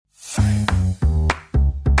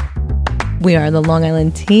We are the Long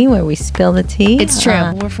Island Tea, where we spill the tea. It's true.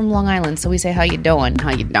 We're from Long Island, so we say, how you doing? How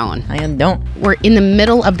you doing? I don't. We're in the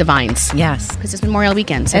middle of the vines. Yes. Because it's Memorial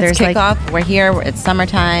Weekend. So It's there's kickoff. We're here. It's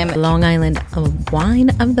summertime. Long Island wine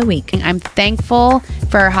of the week. I'm thankful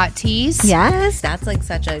for our hot teas. Yes. That's like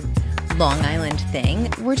such a Long Island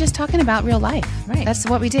thing. We're just talking about real life. Right. That's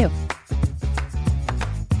what we do.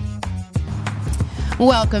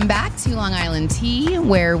 Welcome back to Long Island Tea,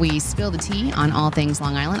 where we spill the tea on all things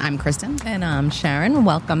Long Island. I'm Kristen. And I'm Sharon.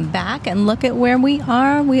 Welcome back. And look at where we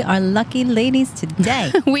are. We are lucky ladies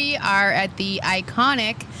today. We are at the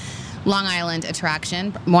iconic Long Island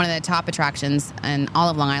attraction, one of the top attractions in all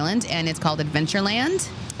of Long Island, and it's called Adventureland.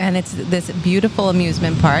 And it's this beautiful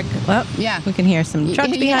amusement park. Well, yeah, we can hear some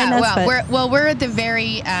trucks behind us. We're at the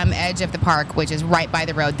very edge of the park, which is right by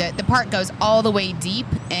the road. The park goes all the way deep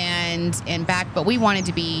and back, but we wanted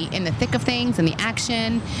to be in the thick of things and the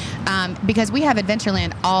action because we have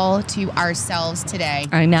Adventureland all to ourselves today.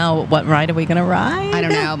 I know. What ride are we going to ride? I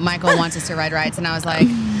don't know. Michael wants us to ride rides, and I was like,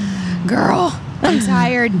 girl, I'm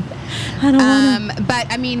tired. I don't want to. But,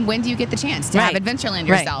 I mean, when do you get the chance to have Adventureland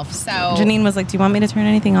yourself? Right. So Janine was like, do you want me to turn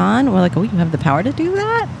anything on? We're like, oh, you have the power to do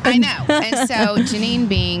that? I know. And so Janine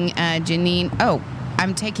being Janine,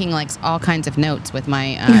 I'm taking like all kinds of notes with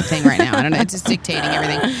my thing right now. I don't know. It's just dictating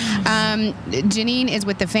everything. Janine is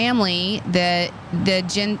with the family.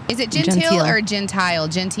 Is it Gentile or Gentile?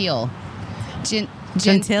 Gentile.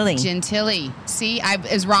 Gentili. See, I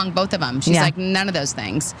was wrong, both of them. She's like, none of those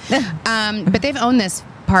things. But they've owned this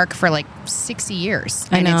park for like 60 years.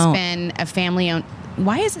 And it's been a family-owned...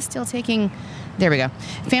 Why is it still taking... There we go.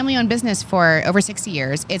 Family-owned business for over 60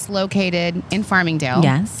 years. It's located in Farmingdale.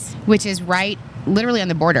 Yes. Which is literally on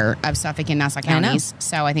the border of Suffolk and Nassau counties.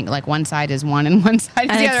 So I think like one side is one and one side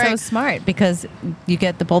is the other. It's so smart because you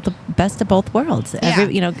get the best of both worlds.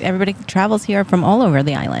 Everybody travels here from all over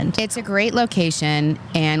the island. It's a great location,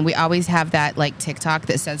 and we always have that like TikTok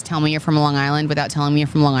that says, tell me you're from Long Island without telling me you're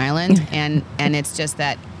from Long Island. and it's just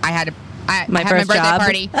that I had my birthday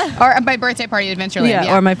party at Adventureland.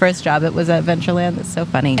 Yeah, or my first job. It was at Adventureland. It's so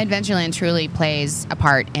funny. Adventureland truly plays a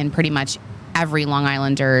part in pretty much every Long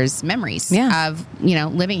Islander's memories of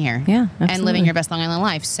living here and living your best Long Island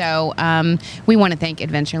life. So we want to thank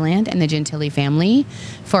Adventureland and the Gentili family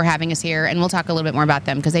for having us here, and we'll talk a little bit more about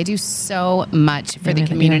them because they do so much for the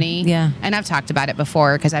community. Yeah. And I've talked about it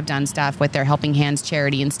before because I've done stuff with their Helping Hands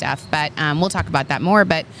charity and stuff, but we'll talk about that more.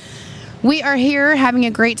 But we are here having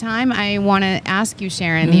a great time. I want to ask you,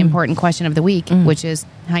 Sharon, the important question of the week, which is,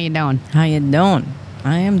 how you doing? How you doing?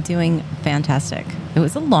 I am doing fantastic. It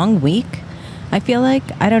was a long week. I feel like,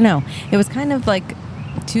 I don't know. It was kind of like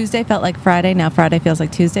Tuesday felt like Friday. Now Friday feels like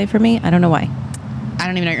Tuesday for me. I don't know why. I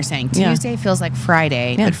don't even know what you're saying. Tuesday feels like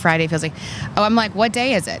Friday, but Friday feels like, I'm like, what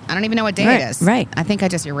day is it? I don't even know what day it is. Right. I think I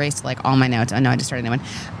just erased like all my notes. Oh, no, I just started a new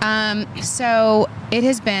one. So it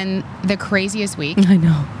has been the craziest week. I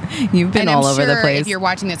know. You've been all over the place. If you're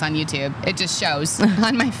watching this on YouTube, it just shows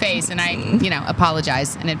on my face, and I,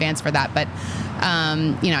 apologize in advance for that. But,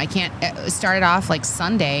 I can't. It started off like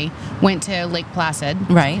Sunday, went to Lake Placid.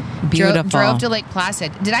 Right. Beautiful. Drove to Lake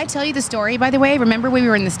Placid. Did I tell you the story, by the way? Remember when we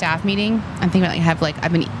were in the staff meeting? I'm thinking about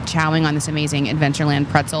I've been chowing on this amazing Adventureland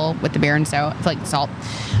pretzel with the beer and salt.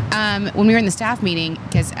 When we were in the staff meeting,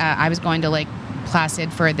 because I was going to Lake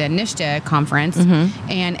Placid for the NISHTA conference,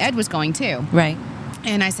 and Ed was going too. Right.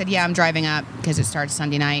 And I said, yeah, I'm driving up because it starts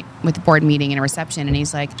Sunday night with the board meeting and a reception. And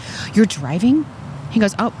he's like, you're driving? He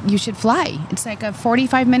goes, oh, you should fly. It's like a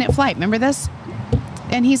 45-minute flight. Remember this?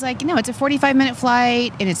 And he's like, no, it's a 45-minute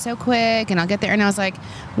flight, and it's so quick, and I'll get there. And I was like,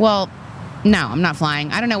 well, no, I'm not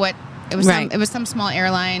flying. I don't know what. It was it was some small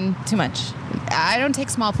airline. Too much. I don't take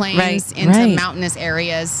small planes into mountainous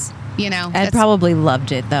areas. Ed probably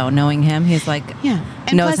loved it though, knowing him. He's like,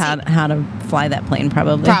 knows how to fly that plane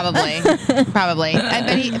probably. Probably.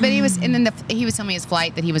 But he was, and then he was telling me his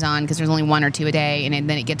flight that he was on because there's only one or two a day, and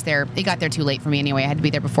then it got there too late for me anyway. I had to be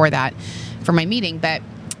there before that for my meeting, but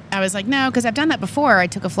I was like, no, because I've done that before. I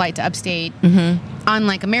took a flight to upstate on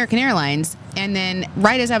like American Airlines, and then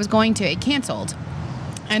right as I was going to, it canceled.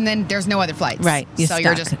 And then there's no other flights. Right.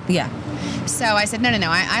 You're just... Yeah. So I said, no.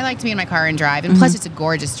 I like to be in my car and drive. And plus, it's a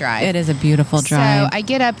gorgeous drive. It is a beautiful drive. So I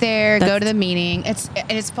get up there, go to the meeting.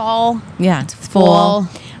 It's fall. Yeah. It's fall.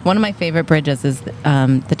 One of my favorite bridges is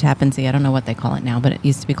the Tappan Zee. I don't know what they call it now, but it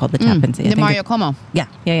used to be called the Tappan Zee. The Mario Cuomo. Yeah.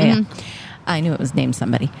 I knew it was named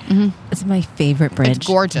somebody. It's my favorite bridge. It's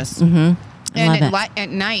gorgeous. And at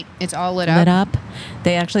night, it's all lit up.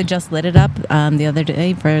 They actually just lit it up the other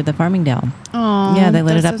day for the Farmingdale. Oh, yeah, they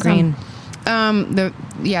lit it up green.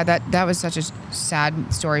 That was such a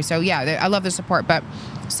sad story. So yeah, I love the support. But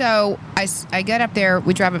so I get up there,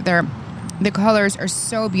 we drive up there, The colors are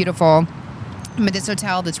so beautiful. I'm at this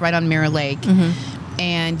hotel that's right on Mirror Lake,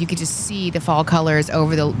 and you could just see the fall colors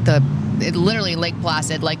over the it literally Lake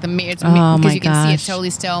Placid, like because you can see it totally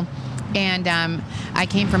still. And I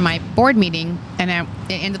came from my board meeting, and it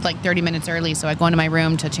ended like 30 minutes early, so I go into my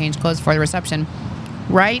room to change clothes for the reception.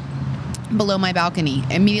 Right below my balcony,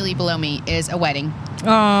 immediately below me, is a wedding going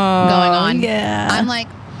on. Yeah.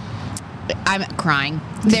 I'm crying.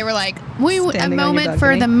 They were like, a moment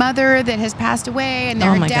for the mother that has passed away, and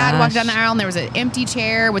her dad walked down the aisle, and there was an empty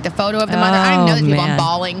chair with the photo of the mother. I didn't know that people. I'm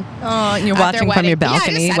bawling. Oh, and you're watching from your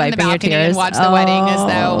balcony, I just sat wiping in the balcony your tears. and watched the wedding as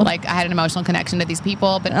though like I had an emotional connection to these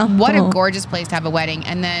people. But what a gorgeous place to have a wedding.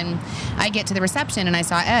 And then I get to the reception, and I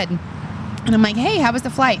saw Ed, and I'm like, hey, how was the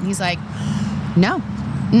flight? And he's like, no,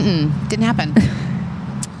 didn't happen.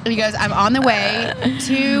 He goes, I'm on the way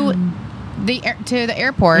to the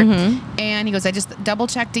airport, and he goes, I just double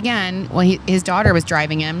checked again. Well, his daughter was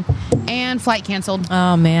driving him, and flight canceled.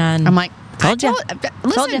 Oh man! I'm like, told you.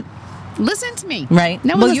 Listen to me, right?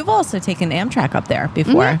 Well, you've also taken Amtrak up there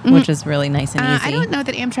before, which is really nice and easy. I don't know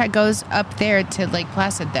that Amtrak goes up there to Lake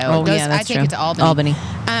Placid though. Oh, yeah, that's I take it to Albany.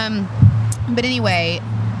 But anyway,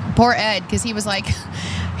 poor Ed, because he was like,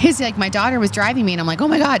 my daughter was driving me, and I'm like, oh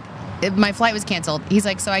my god, my flight was canceled. He's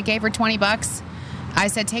like, so I gave her $20. I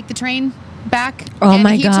said, take the train back. Oh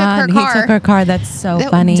my god, he took her car. That's so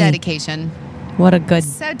funny. Dedication. What a good,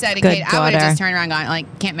 so dedicated. Good I would have just turned around and gone,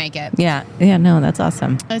 like, can't make it. Yeah, no, that's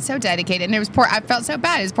awesome. It's so dedicated, and it was poor. I felt so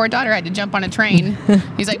bad. His poor daughter had to jump on a train.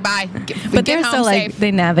 He's like, bye. But they're so safe. They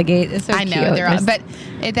navigate. It's so I know but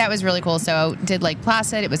that was really cool. So did Lake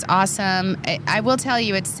Placid. It was awesome. I will tell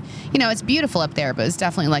you, it's it's beautiful up there, but it's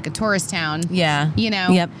definitely like a tourist town. Yeah.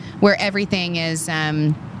 Yep. Where everything is.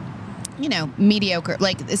 Mediocre.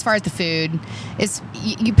 Like as far as the food,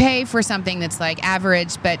 you pay for something that's like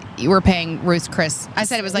average, but you were paying Ruth's Chris. I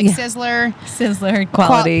said it was like Sizzler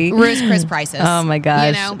quality, Ruth's Chris prices. Oh my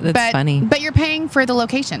gosh, that's funny. But you're paying for the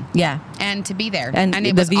location, and to be there, and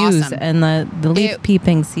it was views awesome. and the leaf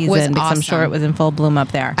peeping season. Because I'm sure it was in full bloom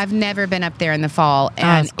up there. I've never been up there in the fall,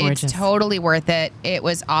 and it's totally worth it. It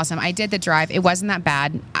was awesome. I did the drive. It wasn't that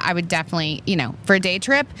bad. I would definitely, for a day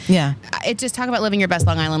trip. Yeah, just talk about living your best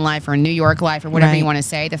Long Island life or New York life or whatever you want to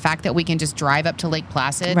say. The fact that we can just drive up to Lake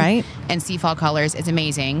Placid and see fall colors is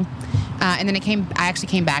amazing. And then I actually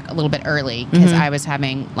came back a little bit early because I was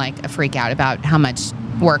having like a freak out about how much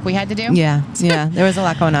work we had to do. Yeah, there was a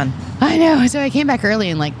lot going on. I know. So I came back early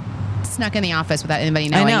and like snuck in the office without anybody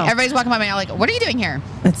knowing. I know. Everybody's walking by me like, what are you doing here?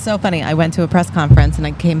 It's so funny. I went to a press conference and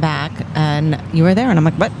I came back and you were there and I'm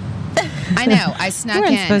like, what? I know. I snuck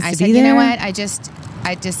in. I said, you know what? I just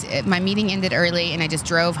my meeting ended early and I just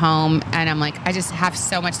drove home and I'm like, I just have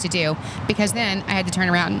so much to do because then I had to turn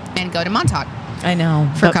around and go to Montauk. I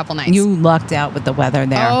know. For a couple nights. You lucked out with the weather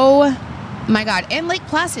there. Oh my God. And Lake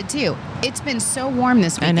Placid too. It's been so warm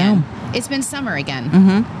this weekend. I know. It's been summer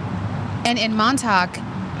again. And in Montauk,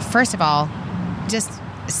 first of all, just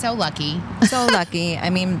so lucky. So lucky. I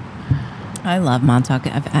mean, I love Montauk.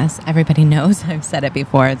 As everybody knows, I've said it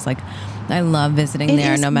before. It's like, I love visiting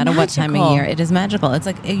there no matter what time of year. It is magical. It's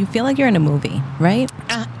like, you feel like you're in a movie, right?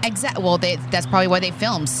 Exactly. Well, that's probably why they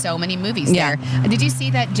filmed so many movies there. Did you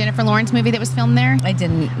see that Jennifer Lawrence movie that was filmed there? I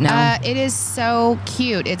didn't know. It is so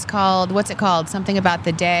cute. It's called, what's it called? Something about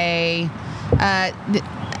the day.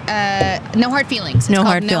 No Hard Feelings. No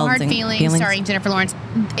Hard Feelings, starring Jennifer Lawrence.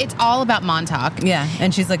 It's all about Montauk. Yeah,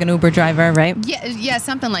 and she's like an Uber driver, right? Yeah,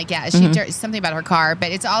 something like that. Something about her car,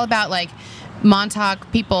 but it's all about like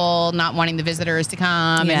Montauk people not wanting the visitors to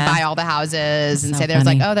come and buy all the houses and say there's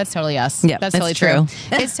like, oh, that's totally us. Yeah, that's totally true.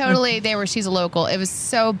 It's totally she's a local. It was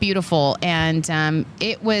so beautiful, and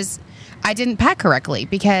it was. I didn't pack correctly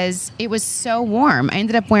because it was so warm. I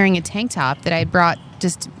ended up wearing a tank top that I brought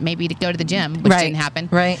just maybe to go to the gym, which didn't happen.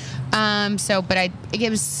 Right. It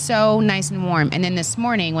was so nice and warm. And then this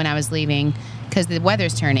morning when I was leaving, because the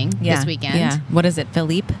weather's turning this weekend. Yeah. What is it,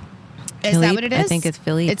 Philippe? Is that what it is? I think it's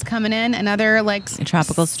Philippe. It's coming in, another like a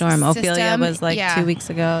tropical storm. System. Ophelia was like 2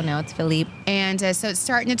 weeks ago. Now it's Philippe. And so it's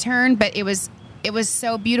starting to turn, but it was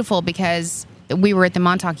so beautiful because we were at the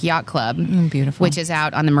Montauk Yacht Club, beautiful, which is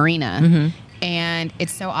out on the marina. And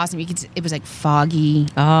it's so awesome. It was like foggy.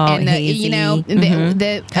 Oh, and hazy.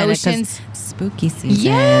 The Kinda ocean's spooky season.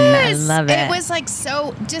 Yes, I love it. It was like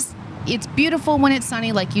so just. It's beautiful when it's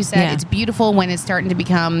sunny, like you said. Yeah. It's beautiful when it's starting to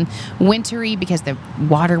become wintry because the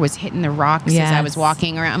water was hitting the rocks as I was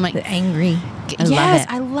walking around. I'm like, angry.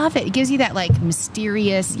 I love it. It gives you that like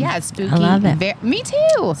mysterious, spooky. I love it. Me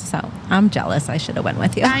too. So I'm jealous. I should have went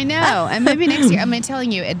with you. I know. And maybe next year. I'm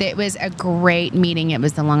telling you, it was a great meeting. It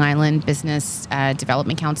was the Long Island Business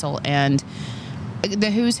Development Council, and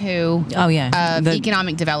the who's who. Oh yeah, of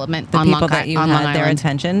economic development the on people Long, that you on had Long their Island.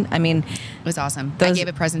 attention. I mean, It was awesome. I gave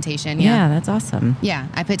a presentation. Yeah, that's awesome. Yeah,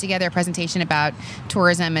 I put together a presentation about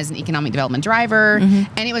tourism as an economic development driver,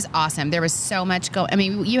 and it was awesome. There was so much I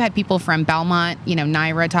mean, you had people from Belmont,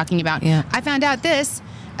 Naira talking about. Yeah. I found out this.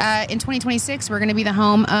 In 2026, we're going to be the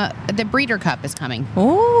home. The Breeder Cup is coming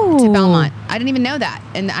to Belmont. I didn't even know that,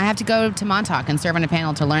 and I have to go to Montauk and serve on a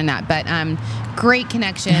panel to learn that. But great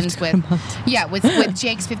connections with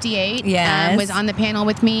Jake's 58. Yes, was on the panel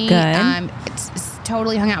with me. Good. It's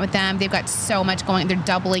totally hung out with them. They've got so much going. They're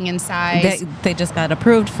doubling in size. They just got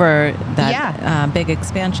approved for that big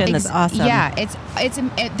expansion. That's awesome. Yeah,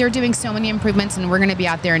 they're doing so many improvements, and we're going to be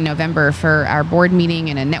out there in November for our board meeting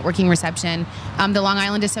and a networking reception. The Long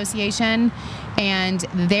Island Association, and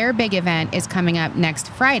their big event is coming up next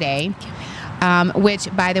Friday,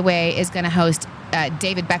 which, by the way, is going to host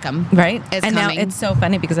David Beckham. Right. And now it's so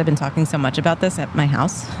funny because I've been talking so much about this at my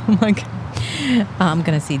house. I'm like, I'm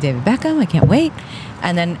going to see David Beckham. I can't wait.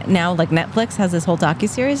 And then now, like, Netflix has this whole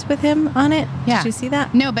docuseries with him on it. Yeah. Did you see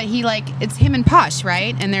that? No, but it's him and Posh,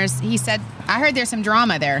 right? And he said, I heard there's some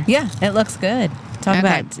drama there. Yeah, it looks good. Talk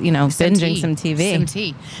about, binging some TV. Some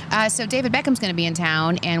tea. So David Beckham's going to be in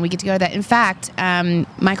town, and we get to go to that. In fact,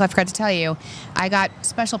 Michael, I forgot to tell you, I got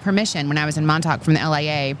special permission when I was in Montauk from the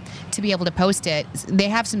LIA to be able to post it. They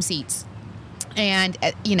have some seats, and,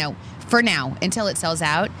 for now, until it sells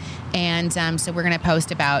out. And so we're going to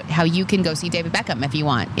post about how you can go see David Beckham if you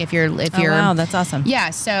want. If you're wow, that's awesome.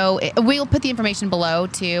 Yeah, so we'll put the information below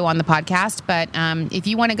too on the podcast. But if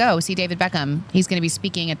you want to go see David Beckham, he's going to be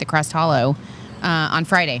speaking at the Crest Hollow on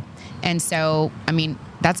Friday. And so, I mean,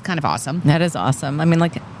 that's kind of awesome. That is awesome. I mean,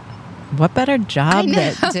 like, what better job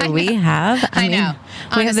do we have? I know.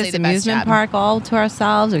 We have this amusement park all to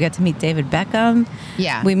ourselves. We get to meet David Beckham.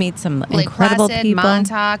 Yeah. We meet some Lake incredible Placid, people.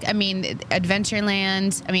 Montauk. I mean,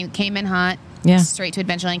 Adventureland. I mean, came in hot. Yeah. Straight to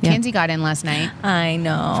Adventureland. Yeah. Kinsey got in last night. I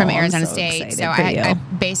know. From Arizona so State. So I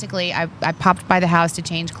basically popped by the house to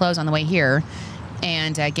change clothes on the way here.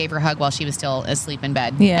 And gave her a hug while she was still asleep in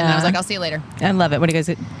bed. Yeah. And then I was like, I'll see you later. I love it. What are you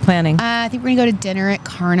guys planning? I think we're going to go to dinner at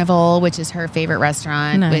Carnival, which is her favorite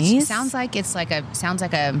restaurant. Nice. Which sounds like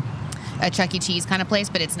a Chuck E. Cheese kind of place,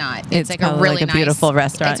 but it's not. It's like a really like a nice, beautiful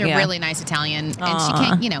restaurant. It's a really nice Italian. And she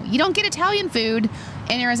Aww. can't, you don't get Italian food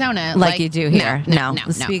in Arizona. Like you do here. No.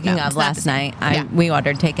 Speaking of last night, Yeah. we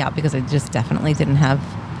ordered takeout because I just definitely didn't have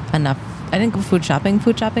enough. I didn't go food shopping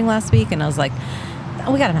last week. And I was like,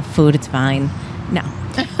 we got enough food. It's fine. No.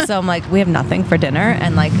 So I'm like, we have nothing for dinner.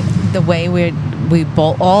 And like the way we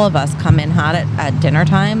both, all of us come in hot at dinner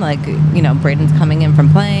time. Like, Braden's coming in from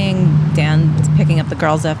playing. Dan's picking up the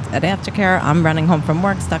girls at aftercare. I'm running home from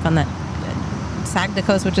work, stuck on that Sagda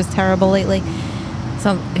Coast, which is terrible lately.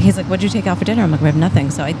 So he's like, what'd you take out for dinner? I'm like, we have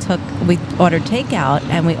nothing. So we ordered takeout,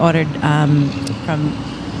 and we ordered from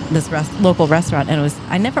this local restaurant. And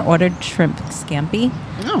I never ordered shrimp scampi.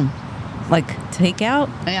 Oh. Like takeout,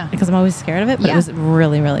 Yeah, because I'm always scared of it, but it was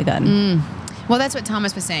really, really good. Well, that's what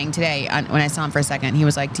Thomas was saying today when I saw him for a second. He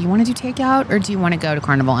was like, do you want to do takeout or do you want to go to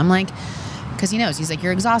Carnival? I'm like, because he knows. He's like,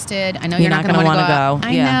 you're exhausted. I know you're not going to want to go.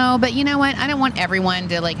 I know, but you know what? I don't want everyone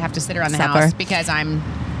to have to sit around the house because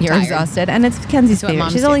you're tired. Exhausted, and it's Kenzie's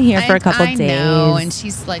favorite. She's only here for a couple days. I know, and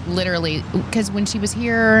she's like literally, because when she was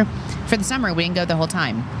here for the summer, we didn't go the whole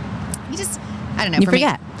time. I don't know. You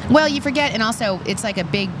forget. Well, you forget, and also it's like a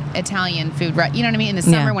big Italian food, right? You know what I mean? In the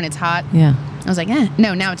summer when it's hot. Yeah. I was like,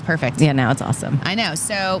 no, now it's perfect. Yeah, now it's awesome. I know.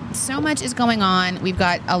 So much is going on. We've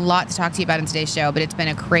got a lot to talk to you about in today's show, but it's been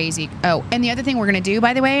a crazy. Oh, and the other thing we're going to do,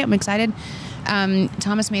 by the way, I'm excited.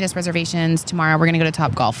 Thomas made us reservations tomorrow. We're going to go to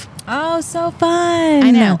Top Golf. Oh, so fun.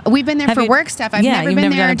 I know. We've been there for work stuff. I've never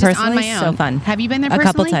been there just on my own. So fun. Have you been there personally?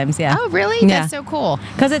 A couple times, yeah. Oh, really? Yeah. That's so cool.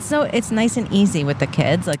 Because it's nice and easy with the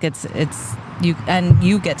kids. Like it's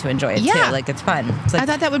you get to enjoy it too. Like it's fun. It's like, I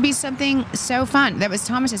thought that would be something so fun. That was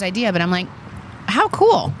Thomas's idea, but I'm like, how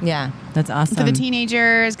cool. Yeah, that's awesome. For the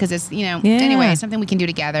teenagers, because it's, anyway, something we can do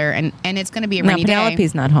together. And it's going to be a rainy day.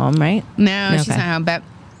 Penelope's not home, right? No, she's not home. But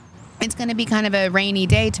it's going to be kind of a rainy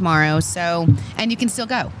day tomorrow. So, and you can still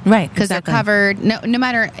go. Right. Because they're covered. No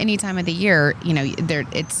matter any time of the year,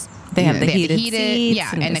 they have the heated seats.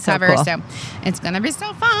 Yeah, and the cover. Cool. So it's going to be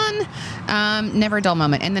so fun. Never a dull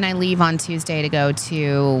moment. And then I leave on Tuesday to go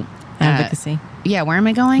to advocacy. Yeah, where am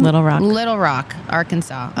I going? Little Rock,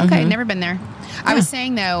 Arkansas. Okay, never been there. I was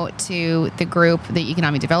saying, though, to the group, the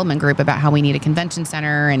economic development group, about how we need a convention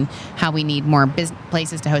center and how we need more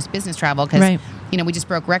places to host business travel because, we just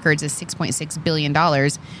broke records of $6.6 billion,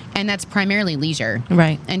 and that's primarily leisure.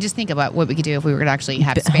 Right. And just think about what we could do if we were to actually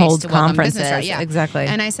have space hold to welcome conferences. business. Yeah, exactly.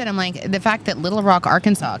 And I said, I'm like, the fact that Little Rock,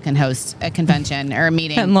 Arkansas can host a convention or a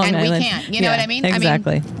meeting, and we can't. You know what I mean?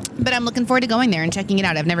 Exactly. But I'm looking forward to going there and checking it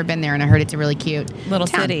out. I've never been there, and I heard it's a really cute little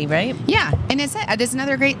town. city, right? Yeah, and it's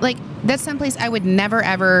another great, that's someplace I would never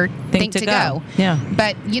ever think to go. Yeah,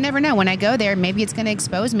 but you never know. When I go there, maybe it's going to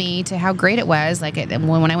expose me to how great it was. Like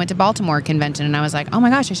when I went to Baltimore convention, and I was like, oh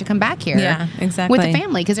my gosh, I should come back here. Yeah, exactly. With the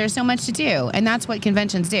family, because there's so much to do, and that's what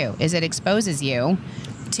conventions do. Is it exposes you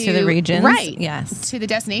to the regions, right? Yes, to the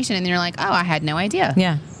destination, and then you're like, oh, I had no idea.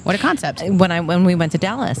 Yeah. What a concept. When we went to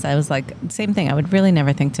Dallas, I was like, same thing. I would really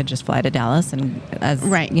never think to just fly to Dallas and as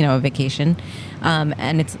a vacation.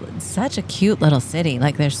 And it's such a cute little city.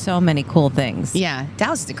 Like there's so many cool things. Yeah,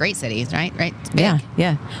 Dallas is a great city, right? Right. It's big.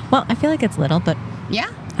 Yeah. Well, I feel like it's little, but yeah.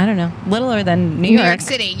 I don't know, littler than New York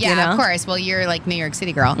City. Yeah, of course. Well, you're like New York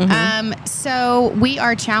City girl. So we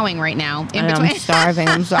are chowing right now. I'm starving.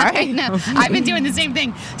 I'm sorry. I know. I've been doing the same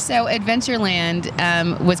thing. So Adventureland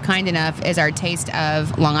was kind enough as our taste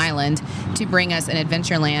of Long Island to bring us an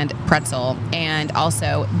Adventureland pretzel and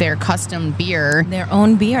also their custom beer. Their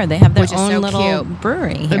own beer. They have their own little cute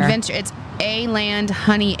brewery here. It's A-Land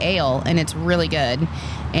Honey Ale, and it's really good.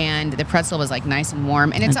 And the pretzel was like nice and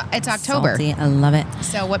warm, and it's October. Salty. I love it.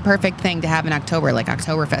 So what perfect thing to have in October, like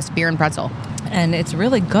Oktoberfest, beer and pretzel. And it's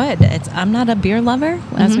really good. I'm not a beer lover,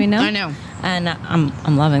 as we know. I know. And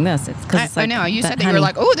I'm loving this. It's because it's like I know. You said that honey. you were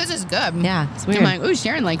like, oh, this is good. Yeah, it's weird. I'm like, oh,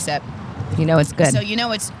 Sharon likes it. You know it's good. So you don't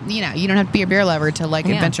have to be a beer lover to like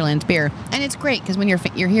Adventureland's beer, and it's great because when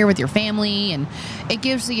you're here with your family, and it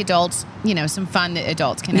gives the adults some fun that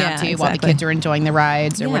adults can have too while the kids are enjoying the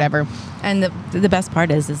rides or whatever. And the best part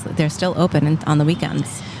is that they're still open on the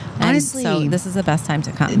weekends. Honestly, so this is the best time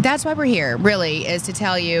to come. That's why we're here, really, is to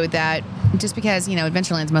tell you that just because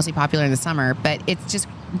Adventureland's mostly popular in the summer, but it's just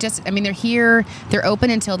they're here. They're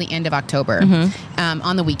open until the end of October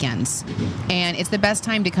on the weekends, and it's the best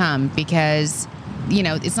time to come because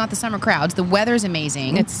it's not the summer crowds. The weather's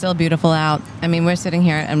amazing. It's still beautiful out. I mean, we're sitting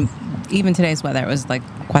here, and even today's weather was like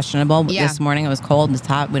questionable. Yeah. This morning it was cold. It's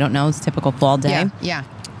hot. We don't know. It's a typical fall day. Yeah.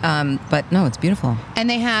 But no, it's beautiful. And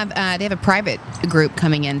they have a private group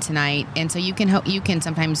coming in tonight, and so you can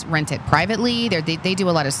sometimes rent it privately. They do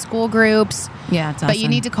a lot of school groups. Yeah, it's awesome. But you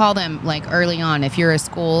need to call them like early on if you're a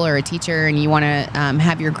school or a teacher and you want to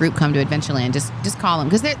have your group come to Adventureland. Just call them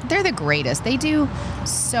because they're the greatest. They do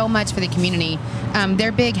so much for the community.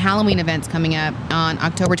 Their big Halloween events coming up on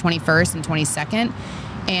October 21st and 22nd.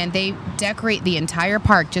 And they decorate the entire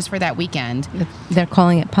park just for that weekend. They're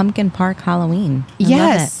calling it Pumpkin Park Halloween. I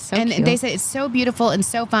love it. So and cute. they say it's so beautiful and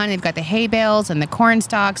so fun. They've got the hay bales and the corn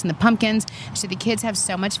stalks and the pumpkins. So the kids have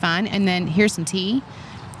so much fun. And then here's some tea.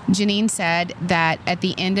 Janine said that at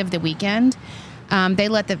the end of the weekend, they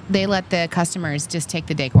let the customers just take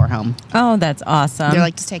the decor home. Oh, that's awesome. They're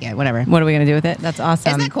like, just take it, whatever. What are we going to do with it? That's awesome.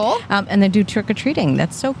 Isn't that cool? And they do trick-or-treating.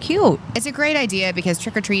 That's so cute. It's a great idea because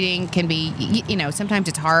trick-or-treating can be, sometimes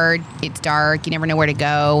it's hard, it's dark, you never know where to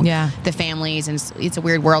go. Yeah. The families, and it's a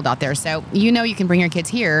weird world out there. So, you can bring your kids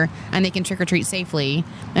here and they can trick-or-treat safely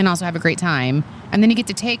and also have a great time. And then you get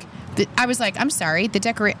to take... I was like, I'm sorry,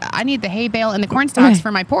 I need the hay bale and the corn stalks for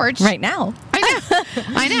my porch. Right now.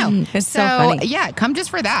 I know. It's so funny. Yeah, come just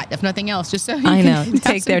for that, if nothing else. Just so you I know. can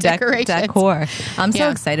Take their decor. I'm so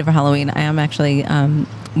Yeah. excited for Halloween. I am actually...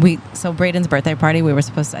 So Braden's birthday party, we were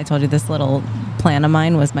supposed to... I told you this little plan of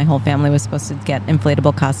mine was my whole family was supposed to get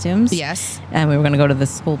inflatable costumes. Yes. And we were going to go to the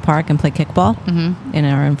school park and play kickball in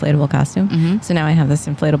our inflatable costume. So now I have this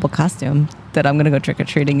inflatable costume that I'm going to go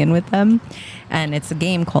trick-or-treating in with them. And it's a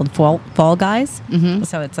game called Fall Guys.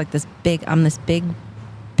 So it's like this big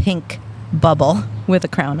pink bubble with a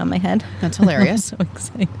crown on my head. That's hilarious. I'm so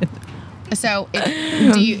excited. So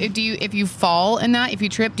if you fall in that, if you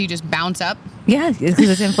trip, do you just bounce up? Yeah, because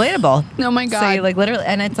it's inflatable. Oh my God. So you literally,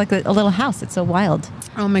 and it's like a little house. It's so wild.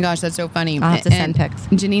 Oh my gosh, that's so funny. I'll have to send pics.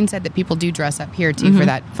 Janine said that people do dress up here too for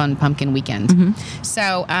that fun pumpkin weekend.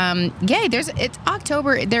 So, yay, it's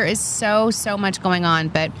October. There is so much going on,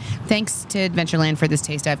 but thanks to Adventureland for this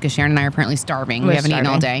taste of, because Sharon and I are apparently starving. We haven't eaten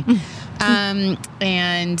all day.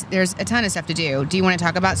 And there's a ton of stuff to do. Do you want to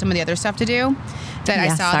talk about some of the other stuff to do that I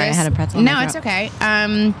saw? Sorry, this? I had a pretzel. No, it's okay.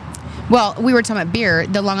 Well, we were talking about beer,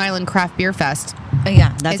 the Long Island Craft Beer Fest.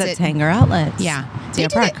 Yeah, that's at Tanger Outlets. Yeah. Deer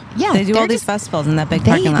Park. Yeah. They do all these festivals in that big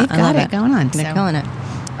parking lot. They've got it going on. They're killing it.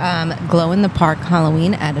 Glow in the Park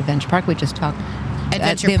Halloween at Adventure Park. We just talked.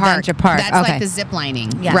 Adventure Park. That's like the zip lining,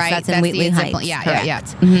 yes, right? That's in Wheatley Heights. Yeah.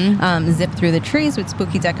 Mm-hmm. Zip through the trees with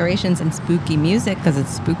spooky decorations and spooky music because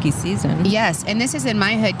it's spooky season. Yes, and this is in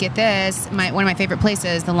my hood. Get this, one of my favorite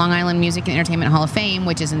places, the Long Island Music and Entertainment Hall of Fame,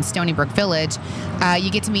 which is in Stony Brook Village. You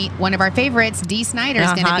get to meet one of our favorites. Dee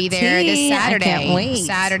Snider's going to be there this Saturday. I can't wait.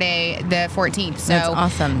 Saturday the 14th. So that's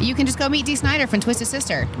awesome. You can just go meet Dee Snider from Twisted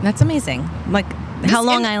Sister. That's amazing. Like, how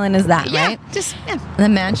Long Island is that, right? The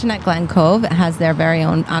Mansion at Glen Cove has their very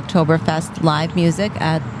own Oktoberfest live music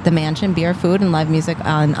at the Mansion, beer, food, and live music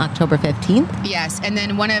on October 15th. Yes, and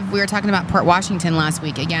then we were talking about Port Washington last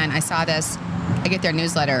week. Again, I saw this. I get their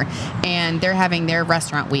newsletter, and they're having their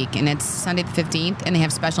restaurant week, and it's Sunday the 15th, and they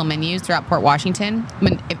have special menus throughout Port Washington.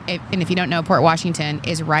 And if you don't know, Port Washington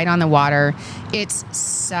is right on the water. It's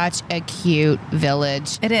such a cute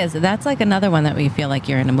village. It is. That's like another one that we feel like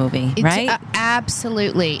you're in a movie, right?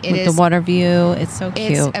 Absolutely. It is. With the water view. It's so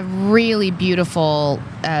cute. It's a really beautiful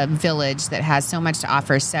village that has so much to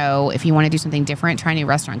offer. So if you want to do something different, try a new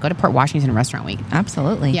restaurant. Go to Port Washington Restaurant Week.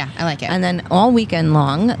 Absolutely. Yeah, I like it. And then all weekend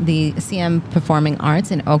long, the CM Performing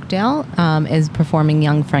Arts in Oakdale is performing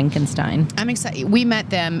Young Frankenstein. I'm excited. We met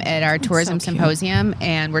them at our tourism symposium,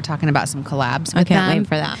 and we're talking about some collabs with I can't them. wait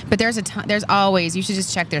for that. But there's always, you should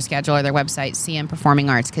just check their schedule or their website, CM Performing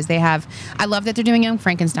Arts, because they have, I love that they're doing Young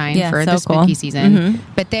Frankenstein for the spooky season,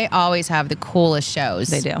 but they always have the coolest shows.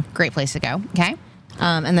 They do. Great place to go. Okay.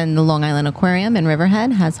 And then the Long Island Aquarium in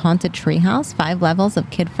Riverhead has Haunted Treehouse, 5 levels of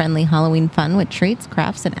kid-friendly Halloween fun with treats,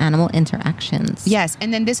 crafts, and animal interactions. Yes,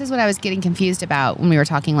 and then this is what I was getting confused about when we were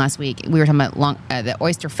talking last week. We were talking about the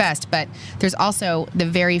Oyster Fest, but there's also the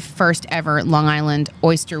very first ever Long Island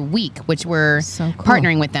Oyster Week, which we're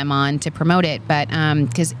partnering with them on to promote it. But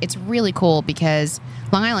because it's really cool because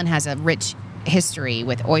Long Island has a rich history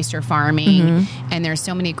with oyster farming, and there's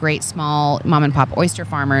so many great small mom and pop oyster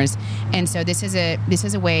farmers, and so this is a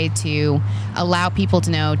way to allow people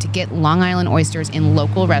to know to get Long Island oysters in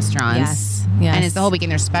local restaurants. Yes. And it's the whole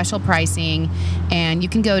weekend. There's special pricing, and you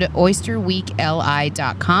can go to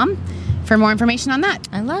oysterweekli.com for more information on that.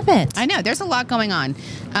 I love it. I know there's a lot going on,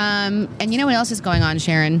 and you know what else is going on,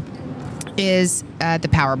 Sharon, is the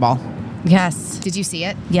Powerball. Yes. Did you see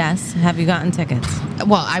it? Yes. Have you gotten tickets?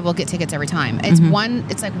 Well, I will get tickets every time. It's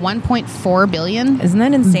It's like 1.4 billion. Isn't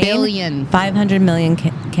that insane? Billion. 500 million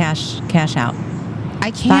cash out.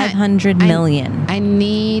 I can't. 500 million. I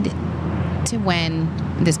need to win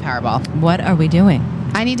this Powerball. What are we doing?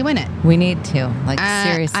 I need to win it. We need to. Like,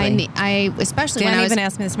 seriously. Especially Dan when even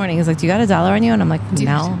asked me this morning. He's like, "Do you got $1 on you?" And I'm like,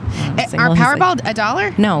 "No." Our Powerball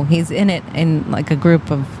 $1? No, he's in it in like a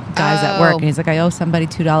group of guys at work, and he's like, "I owe somebody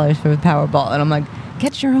 $2 for the Powerball," and I'm like,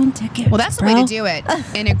 "Get your own ticket." Well, that's the way to do it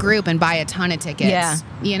in a group and buy a ton of tickets. Yeah,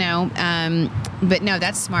 you know. But no,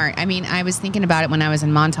 that's smart. I mean, I was thinking about it when I was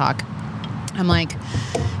in Montauk. I'm like,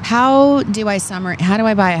 how do I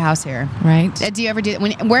buy a house here? Right. Do you ever do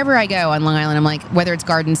that? Wherever I go on Long Island, I'm like, whether it's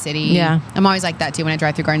Garden City. Yeah. I'm always like that too when I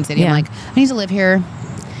drive through Garden City. I'm like, I need to live here.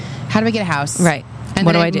 How do I get a house? Right. And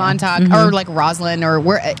what then do I do? Montauk or like Roslyn or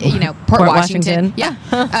where, Port Washington. Yeah.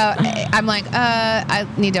 I'm like, I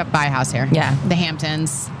need to buy a house here. Yeah. The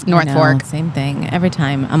Hamptons, North Fork. Same thing. Every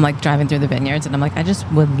time I'm like driving through the vineyards and I'm like, I just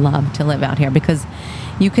would love to live out here because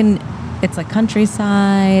it's like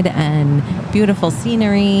countryside and beautiful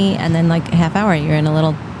scenery, and then like a half hour you're in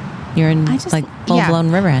like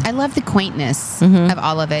full-blown Riverhead. I love the quaintness of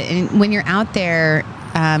all of it, and when you're out there,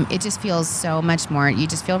 it just feels so much more. You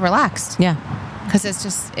just feel relaxed. Yeah, because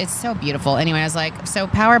it's so beautiful. Anyway, I was like, so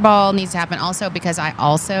Powerball needs to happen also because I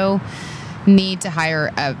also need to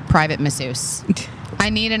hire a private masseuse.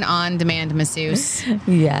 I need an on-demand masseuse.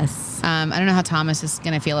 Yes. I don't know how Thomas is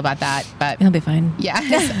going to feel about that, but he'll be fine. Yeah.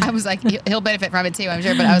 I was like, he'll benefit from it too, I'm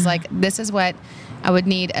sure. But I was like, this is what I would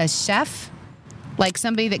need: a chef, like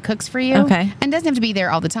somebody that cooks for you. Okay. And doesn't have to be there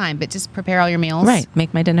all the time, but just prepare all your meals. Right.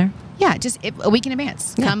 Make my dinner. Yeah. Just a week in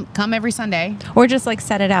advance. Yeah. Come every Sunday. Or just like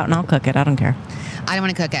set it out and I'll cook it. I don't care. I don't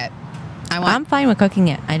want to cook it. I'm fine with cooking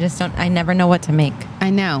it. I never know what to make.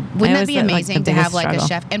 I know. Wouldn't that be amazing to have like struggle. a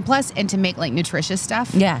chef and to make like nutritious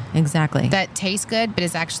stuff? Yeah, exactly. That tastes good, but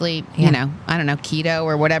is actually, I don't know, keto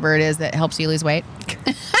or whatever it is that helps you lose weight.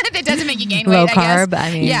 That doesn't make you gain weight, low I carb, guess.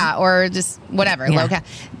 I mean. Yeah, or just whatever, low carb.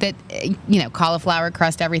 That, cauliflower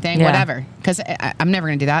crust everything, whatever. Because I'm never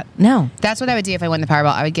going to do that. No. That's what I would do if I won the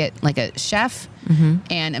Powerball. I would get like a chef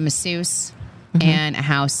and a masseuse. And a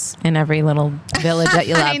house in every little village that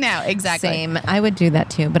you love. I know, exactly. Same. I would do that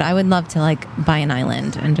too, but I would love to like buy an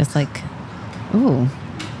island and just like, ooh,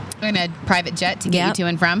 in a private jet to get you to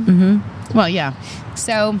and from. Well, yeah.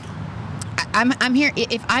 So I'm here.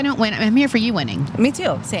 If I don't win, I'm here for you winning. Me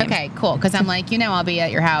too. Same. Okay, cool. Because I'm like, I'll be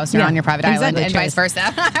at your house or on your private island, and vice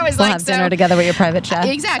versa. I was we'll have dinner together with your private chef.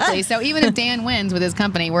 Exactly. So even if Dan wins with his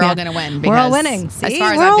company, we're all going to win. We're all winning. See? As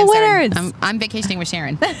far as we're I'm all concerned, winners. I'm vacationing with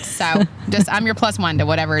Sharon. So I'm your +1 to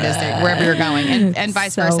whatever it is, wherever you're going, and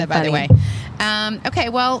vice versa, by the way. Okay,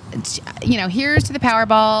 well, here's to the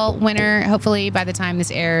Powerball winner. Hopefully, by the time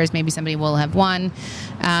this airs, maybe somebody will have won.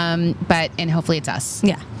 And hopefully it's us.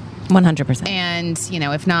 Yeah, 100%. And,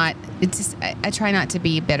 if not, it's just, I try not to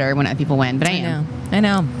be bitter when other people win, but I am. I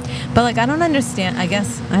know. But, I don't understand. I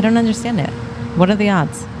guess I don't understand it. What are the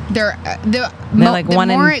odds? They're like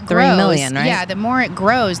 1 in 3 million, right? Yeah, the more it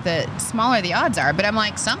grows, the smaller the odds are. But I'm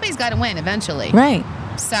like, somebody's got to win eventually. Right.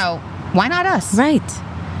 So why not us? Right.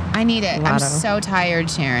 I need it. I'm so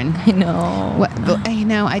tired, Sharon. I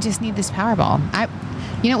know. I just need this Powerball.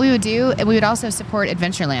 What we would do? We would also support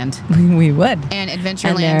Adventureland. We would. And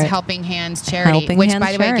Adventureland's Helping Hands charity, which,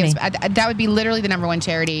 by the way, gives, that would be literally the #1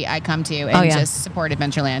 charity I come to and just support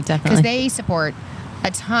Adventureland. Definitely. Because they support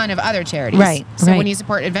a ton of other charities. Right. So when you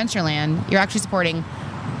support Adventureland, you're actually supporting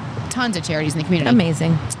tons of charities in the community.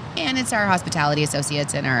 Amazing. And it's our hospitality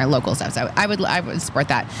associates and our local stuff. So I would support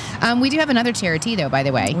that. We do have another charity, though, by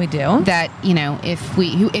the way. We do. That,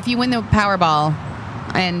 if you win the Powerball,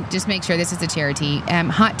 and just make sure this is a charity,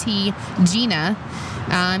 Hot Tea Gina,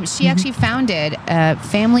 she actually founded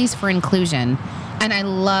Families for Inclusion. And I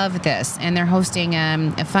love this. And they're hosting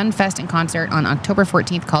a fun fest and concert on October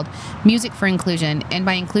 14th called Music for Inclusion. And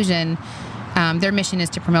by inclusion, their mission is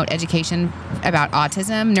to promote education about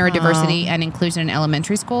autism, neurodiversity, and inclusion in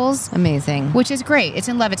elementary schools. Amazing. Which is great. It's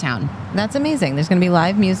in Levittown. That's amazing. There's going to be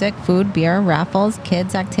live music, food, beer, raffles,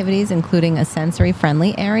 kids' activities, including a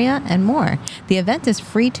sensory-friendly area, and more. The event is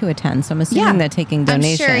free to attend, so I'm assuming they're taking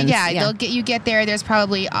donations. I'm sure, you get there. There's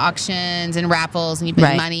probably auctions and raffles, and you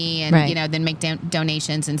put money and, then make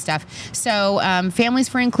donations and stuff. So Families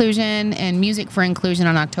for Inclusion and Music for Inclusion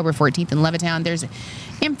on October 14th in Levittown. There's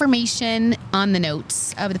information on the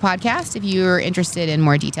notes of the podcast if you're interested in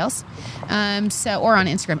more details. Or on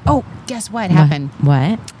Instagram. Oh, guess what happened?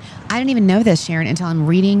 What? I didn't even know this, Sharon, until I'm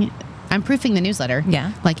proofing the newsletter.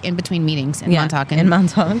 Yeah. Like in between meetings in Montauk. In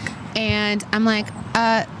Montauk. And I'm like,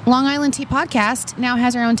 Long Island Tea Podcast now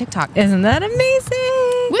has our own TikTok. Isn't that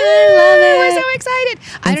amazing? Woo! I love it. We're so excited.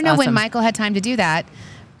 I don't know when awesome. Michael had time to do that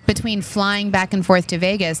between flying back and forth to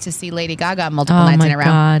Vegas to see Lady Gaga multiple nights in a row. Oh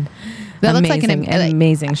my God. That looked like an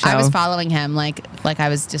amazing show. I was following him like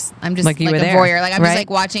I'm just like you were a there, voyeur. Like I'm right? just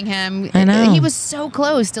like watching him. I know. He was so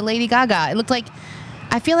close to Lady Gaga. It looked like,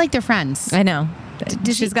 I feel like they're friends. I know.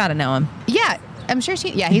 She's got to know him. Yeah, I'm sure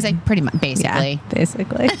he's like pretty much basically. Yeah,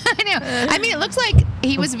 basically. I know. I mean, it looks like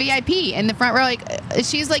he was VIP in the front row. Like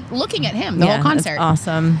she's like looking at him the whole concert. That's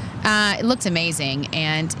awesome. It looks amazing,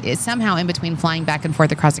 and it's somehow in between flying back and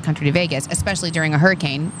forth across the country to Vegas, especially during a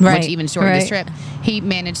hurricane, which even shortened his trip. He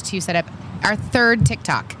managed to set up our third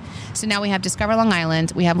TikTok. So now we have Discover Long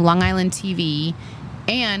Island, we have Long Island TV,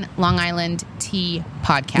 and Long Island Tea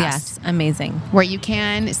Podcast. Yes, amazing. Where you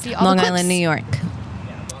can see all Long the clips. Island, New York.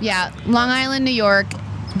 Yeah, Long Island, New York,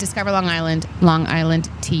 Discover Long Island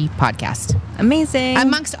Tea Podcast. Amazing.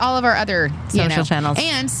 Amongst all of our other social channels.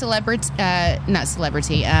 And C-Suite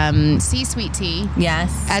Tea.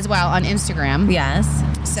 Yes. As well on Instagram. Yes.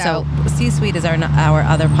 So C-Suite is our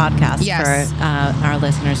other podcast for our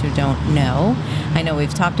listeners who don't know. I know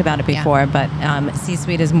we've talked about it before, but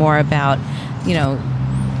C-Suite is more about,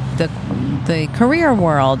 the career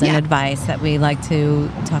world and advice that we like to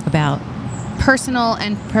talk about. Personal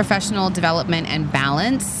and professional development and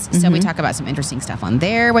balance. So we talk about some interesting stuff on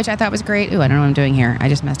there, which I thought was great. Ooh, I don't know what I'm doing here. I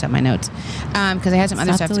just messed up my notes because I had some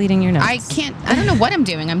other stuff. Stop deleting your notes. I don't know what I'm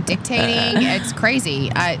doing. I'm dictating. It's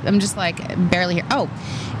crazy. I'm just like barely here. Oh,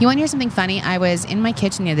 you want to hear something funny? I was in my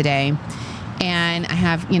kitchen the other day, and I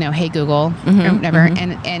have, Hey Google, or whatever,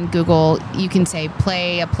 and Google, you can say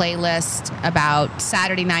play a playlist about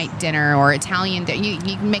Saturday night dinner or Italian dinner. You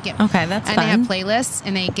can make it. Okay, that's fun. And they have playlists,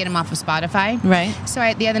 and they get them off of Spotify. Right.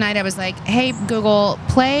 So the other night I was like, hey Google,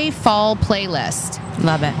 play fall playlist.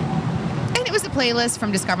 Love it. And it was the playlist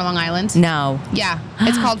from Discover Long Island. No. Yeah.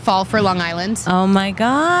 It's called Fall for Long Island. Oh my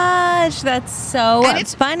gosh, that's so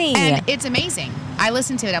funny. And it's amazing. I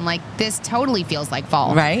listened to it. I'm like, this totally feels like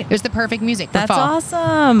fall. Right. It was the perfect music for that's fall. That's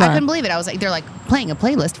awesome. I couldn't believe it. I was like, they're like playing a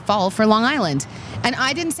playlist, Fall for Long Island. And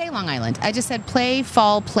I didn't say Long Island. I just said play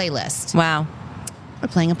fall playlist. Wow. We're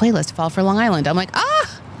playing a playlist, Fall for Long Island. I'm like,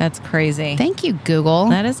 That's crazy. Thank you, Google.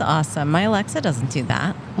 That is awesome. My Alexa doesn't do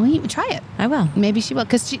that. Well, you try it. I will. Maybe she will.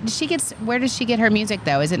 Because she gets, where does she get her music,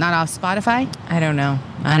 though? Is it not off Spotify? I don't know.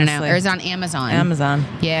 Honestly. I don't know. Or is it on Amazon? Amazon.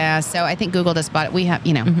 Yeah, so I think Google does Spotify. We have,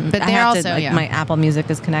 but they're also, my Apple Music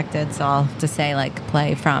is connected, so I'll have to say, like,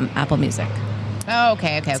 play from Apple Music. Oh,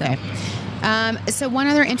 okay. So one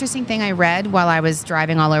other interesting thing I read while I was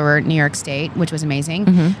driving all over New York State, which was amazing.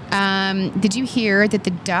 Did you hear that the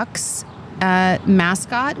Ducks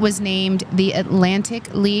mascot was named the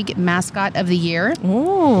Atlantic League Mascot of the Year?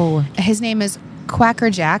 Oh, his name is Quacker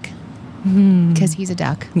Jack because he's a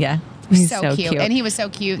duck. Yeah, he's so cute, and he was so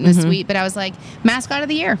cute and sweet. But I was like, mascot of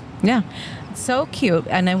the year. Yeah, so cute.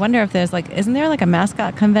 And I wonder if there's isn't there a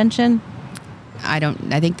mascot convention? I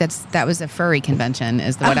think that was a furry convention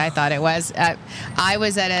is what I thought it was. I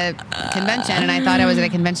was at a convention and I thought I was at a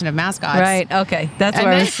convention of mascots. Right. Okay. That's what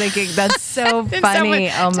I was thinking. That's so funny.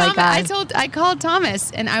 Oh my God. I called Thomas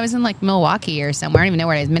and I was in Milwaukee or somewhere. I don't even know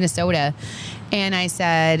where it is, Minnesota. And I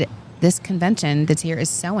said, this convention that's here is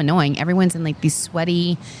so annoying. Everyone's in these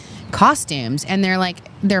sweaty costumes and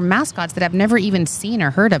they're mascots that I've never even seen or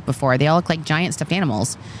heard of before. They all look like giant stuffed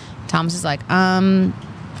animals. Thomas is like,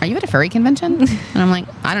 are you at a furry convention? And I'm like,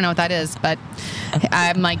 I don't know what that is, but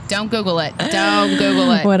I'm like, don't Google it. Don't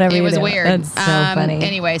Google it. Whatever. It was weird. That's so funny.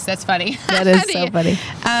 Anyways, that's funny. That is so funny.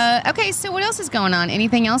 Okay, so what else is going on?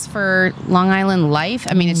 Anything else for Long Island life?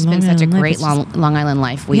 I mean, it's been such a great Long Island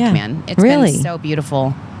life week, man. It's been so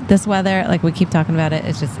beautiful. This weather, we keep talking about it,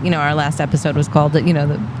 it's just, our last episode was called, the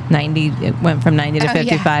 90, it went from 90 to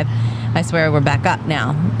 55. Yeah. I swear we're back up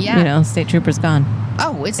now. Yeah. State Trooper's gone.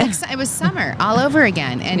 Oh, it was summer all over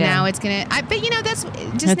again, and now it's gonna. But that's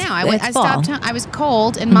just now. I stopped. I was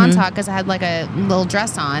cold in Montauk because I had a little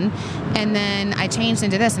dress on, and then I changed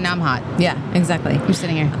into this, and now I'm hot. Yeah, exactly. I'm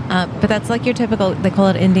sitting here. But that's your typical. They call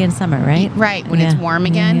it Indian summer, right? Right, when it's warm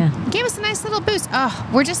again. Yeah. It gave us a nice little boost. Oh,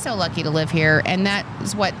 we're just so lucky to live here, and that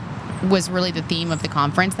is what was really the theme of the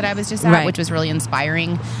conference that I was just at, which was really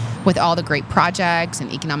inspiring. With all the great projects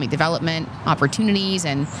and economic development opportunities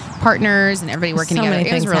and partners and everybody working together.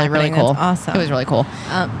 It was really, really cool. That's awesome. It was really cool.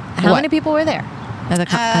 How many people were there?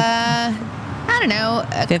 I don't know.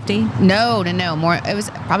 50? No, more. It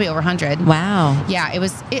was probably over 100. Wow. Yeah, it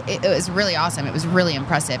was really awesome. It was really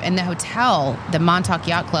impressive. And the hotel, the Montauk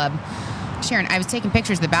Yacht Club, Sharon, I was taking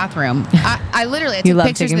pictures of the bathroom. I literally took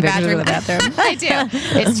pictures of the bathroom. I do.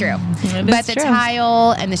 It's true. But the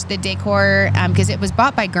tile and the decor, because it was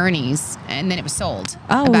bought by Gurney's and then it was sold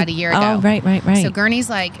about a year ago. Oh, right. So Gurney's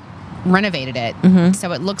renovated it.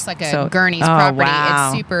 So it looks like a Gurney's property. Wow.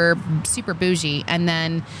 It's super, super bougie. And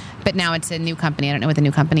then, but now it's a new company. I don't know what the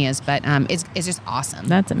new company is, but it's just awesome.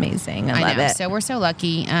 That's amazing. I love it. So we're so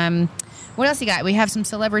lucky. What else you got? We have some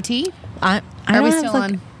celebrity. Are we still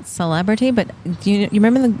on celebrity? But do you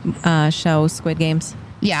remember the show Squid Games?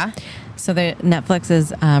 Yeah. So Netflix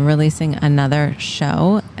is releasing another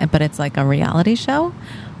show, but it's a reality show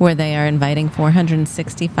where they are inviting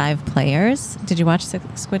 465 players. Did you watch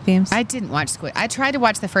Squid Games? I didn't watch Squid. I tried to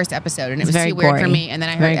watch the first episode, and it was too weird for me. And then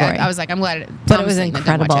I heard, I was like, I'm glad. But it was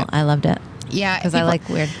incredible. I loved it. Yeah, because I like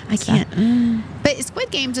weird. I can't. But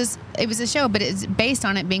Squid Games was a show, but it's based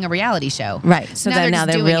on it being a reality show, right? So now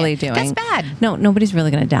they're really doing. That's bad. No, nobody's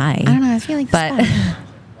really going to die. I don't know. I feel like that's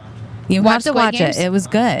you have to watch it. It was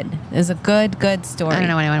good. It was a good story. I don't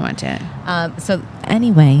know when I want to watch it. So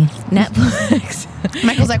anyway, Netflix.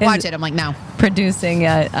 Michael's like, watch it. I'm like, no. Producing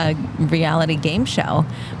a reality game show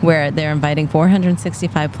where they're inviting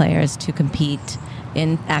 465 players to compete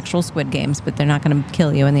in actual Squid Games, but they're not going to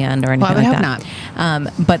kill you in the end or anything like that.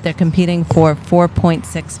 Not. But they're competing for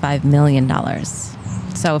 $4.65 million.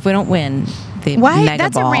 So if we don't win the Mega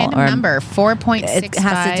That's Ball, a random number. 4.65. It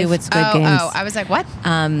has to do with Squid Games. Oh, I was like, what?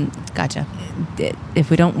 Gotcha. If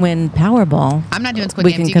we don't win Powerball, I'm not doing Squid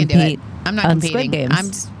Games. You can do it. I'm not competing. Squid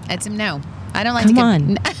Games. It's a no. I don't like to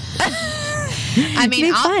compete. I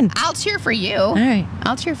mean, fun. I'll cheer for you. All right.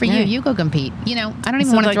 I'll cheer for you. Right. You go compete. I don't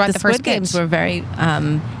even want to throw out the first Squid Games were very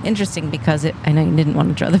interesting because I know you didn't want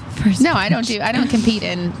to draw the first. No, I don't compete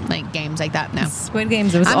in games like that. No. Squid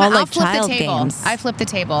Games. It was all child games. I flip the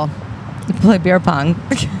table. You play beer pong.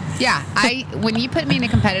 Yeah. When you put me in a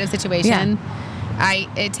competitive situation. Yeah.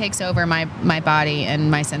 It takes over my body and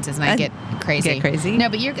my senses, and I get crazy. Get crazy? No,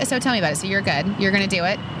 but so tell me about it. So you're good. You're going to do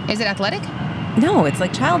it. Is it athletic? No, it's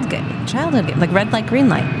childhood game, like red light, green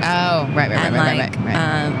light. Oh, right.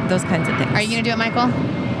 Those kinds of things. Are you going to do it, Michael?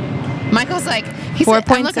 Michael's like,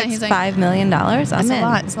 $4.65 million. That's a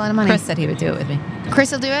lot. It's a lot of money. Chris said he would do it with me.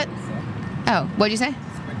 Chris will do it? Oh, what'd you say?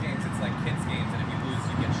 Squid Games, it's like kids' games, and if you lose,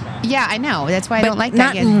 you get shot. Yeah, I know. That's why I don't like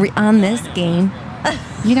that. Not on this game.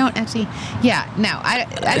 You don't actually. Yeah, no, I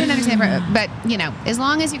didn't understand. But as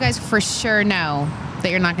long as you guys for sure know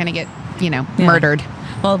that you're not going to get murdered.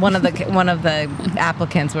 Well, one of the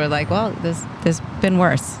applicants were like, well, there's been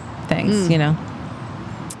worse things,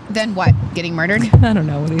 Then what? Getting murdered? I don't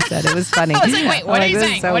know what he said. It was funny. I was like, wait, what are you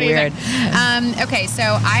saying? So what are you weird. saying? Okay, so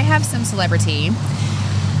I have some celebrity,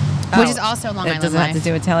 which is also Long Island Does it have to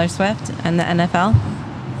do with Taylor Swift and the NFL?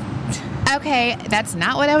 Okay, that's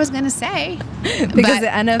not what I was going to say. Because the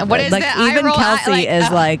NFL, what is even Kelsey is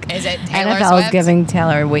it Taylor NFL Swift? is giving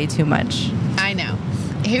Taylor way too much. I know.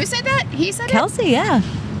 Who said that? He said Kelsey, yeah.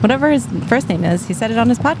 Whatever his first name is, he said it on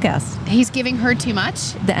his podcast. He's giving her too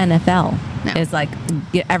much? The NFL is like,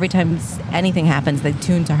 every time anything happens, they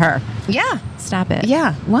tune to her. Yeah. Stop it.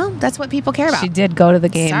 Yeah. Well, that's what people care about. She did go to the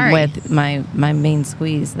game with my main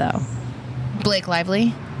squeeze, though. Blake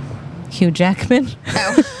Lively? Hugh Jackman?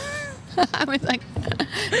 Oh. I was like,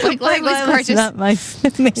 Blake Lively's gorgeous. Not my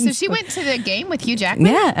main so she went to the game with Hugh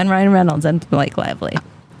Jackman? Yeah, and Ryan Reynolds and Blake Lively.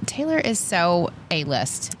 Taylor is so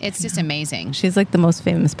A-list. It's just amazing. She's like the most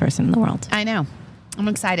famous person in the world. I know. I'm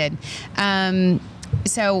excited.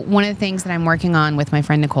 So one of the things that I'm working on with my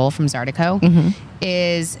friend Nicole from Zardico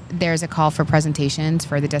is there's a call for presentations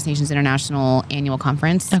for the Destinations International Annual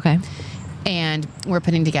Conference. Okay. And we're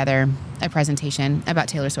putting together a presentation about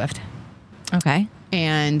Taylor Swift. Okay.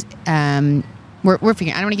 And we're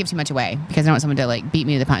figuring, I don't want to give too much away because I don't want someone to beat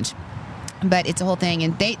me to the punch. But it's a whole thing.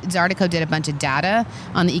 And Zardico did a bunch of data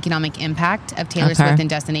on the economic impact of Taylor Swift and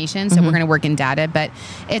destinations. So we're going to work in data. But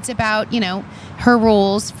it's about, her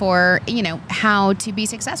rules for, how to be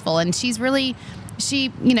successful. And she's really, she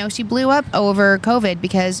blew up over COVID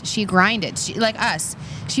because she grinded. She, like us,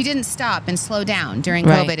 she didn't stop and slow down during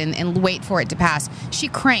COVID and wait for it to pass. She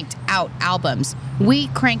cranked out albums. We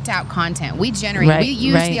cranked out content. We generated. We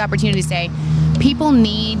used the opportunity to say, people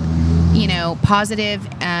need positive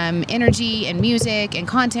energy and music and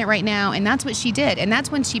content right now. And that's what she did. And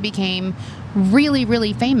that's when she became really,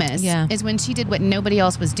 really famous, is when she did what nobody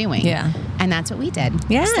else was doing. Yeah. And that's what we did.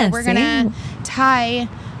 Yeah. So we're going to tie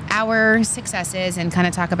our successes and kind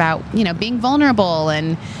of talk about, being vulnerable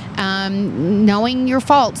and knowing your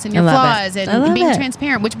faults and your flaws and being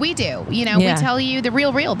transparent, which we do. We tell you the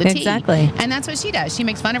real, the tea. Exactly. And that's what she does. She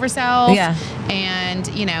makes fun of herself. Yeah. And,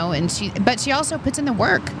 but she also puts in the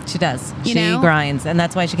work. She does. She grinds. And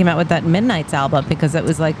that's why she came out with that Midnights album, because it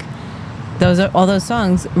was like, all those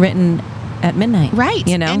songs written at midnight. Right.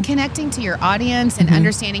 And connecting to your audience and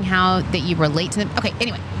understanding how that you relate to them. Okay,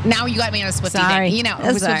 anyway, now you got me on a Swiftie thing.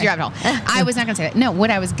 Swiftie rabbit hole. I was not going to say that. No, what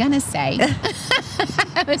I was going to say,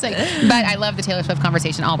 I was like, but I love the Taylor Swift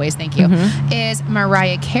conversation always, thank you, is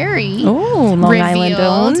Mariah Carey. Oh, Long Island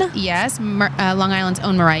own. Yes, Long Island's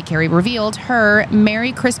own Mariah Carey revealed her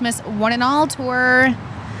Merry Christmas One and All tour.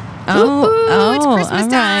 It's Christmas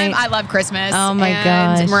time. I love Christmas. Oh my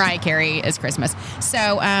gosh. Mariah Carey is Christmas.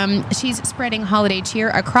 So she's spreading holiday cheer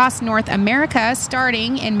across North America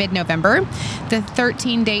starting in mid-November. The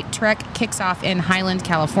 13-date trek kicks off in Highland,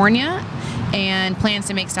 California, and plans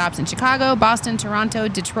to make stops in Chicago, Boston, Toronto,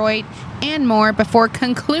 Detroit, and more before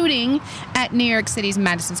concluding at New York City's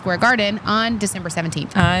Madison Square Garden on December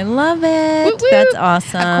 17th. I love it. Woo-woo. That's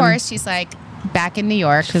awesome. Of course, she's like back in New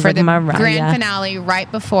York She's for like the Mariah. grand finale right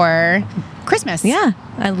before Christmas. Yeah,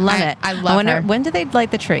 I love it. I love her. When do they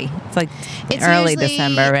light the tree? It's early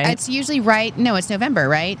December, right? It's usually it's November,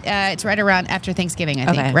 right? It's right around after Thanksgiving,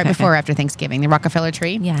 I think. Before or after Thanksgiving, the Rockefeller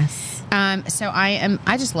tree. Yes. So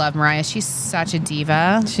I just love Mariah. She's such a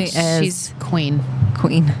diva. She is. She's queen.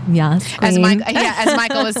 Queen. Yes, queen. As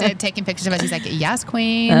Michael was taking pictures of us, he's like, yes,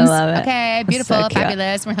 queen. I love it. Okay, beautiful, so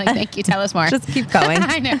fabulous. We're like, thank you. Tell us more. Just keep going.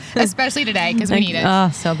 I know, especially today because we need it. Oh,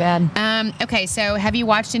 so bad. Okay, so have you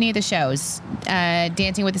watched any of the shows?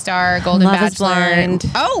 Dancing with the Star, Golden Love Bachelor. is Blind.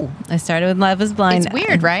 Oh, I started with Love is Blind. It's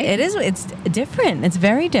weird, right? It is. It's different. It's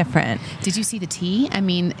very different. Did you see the tea? I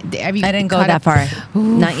mean, have you? I didn't go that far.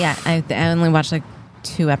 Not yet. I only watched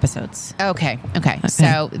 2 episodes. Okay.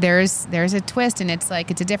 So there's a twist, and it's a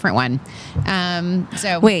different one.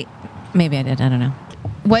 So wait, maybe I did. I don't know.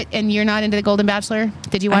 What? And you're not into the Golden Bachelor?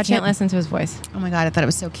 Did you watch it? I can't listen to his voice. Oh my God, I thought it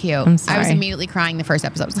was so cute. I'm sorry. I was immediately crying the first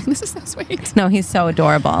episode. I was like, this is so sweet. No, he's so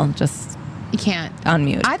adorable. Just you can't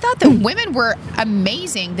unmute. I thought the women were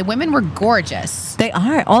amazing. The women were gorgeous. They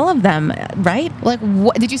are, all of them, right? Like,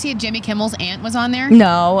 what, did you see Jimmy Kimmel's aunt was on there?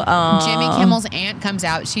 No. Jimmy Kimmel's aunt comes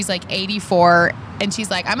out. She's like 84, and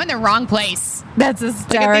she's like, I'm in the wrong place. That's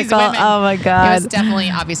hysterical. Oh, my God. It was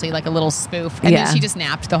definitely, obviously, like a little spoof. And then she just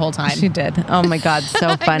napped the whole time. She did. Oh, my God.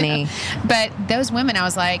 So funny. But those women, I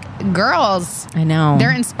was like, girls. I know.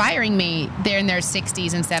 They're inspiring me. They're in their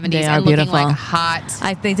 60s and 70s they are and beautiful. looking like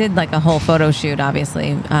hot. They did like a whole photo shoot,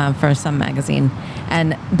 obviously, for some magazine.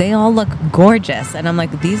 And they all look gorgeous. And I'm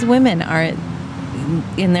like, these women are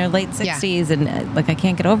in their late 60s and like I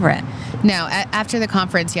can't get over it. No, after the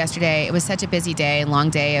conference yesterday, it was such a busy day,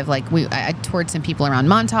 long day of like I toured some people around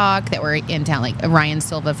Montauk that were in town, like Ryan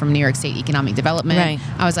Silva from New York State Economic Development. Right.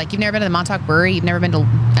 I was like, you've never been to the Montauk Brewery, you've never been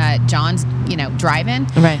to John's, drive-in.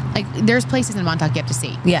 Right. Like there's places in Montauk you have to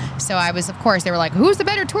see. Yeah. So I was, of course, they were like, who's the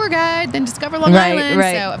better tour guide than Discover Long Island?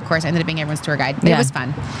 Right. So of course I ended up being everyone's tour guide. It was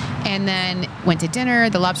fun. And then went to dinner,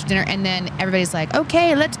 the lobster dinner, and then everybody's like,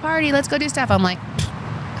 okay, let's party, let's go do stuff. I'm like,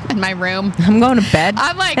 in my room. I'm going to bed.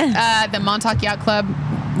 I'm like the Montauk Yacht Club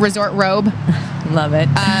resort robe. Love it.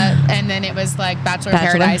 And then it was like Bachelor in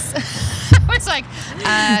Paradise. I was like,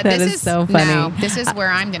 this is so funny. No, this is where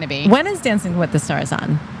I'm going to be. When is Dancing with the Stars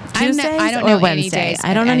on? Tuesdays I don't or know Wednesday? any days.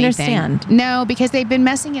 I don't understand. No, because they've been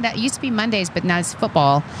messing it up. It used to be Mondays, but now it's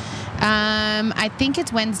football. I think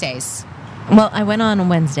it's Wednesdays. Well, I went on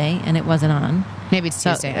Wednesday and it wasn't on. Maybe it's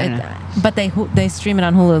Tuesday. I don't know. But they stream it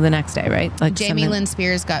on Hulu the next day, right? Like Jamie Lynn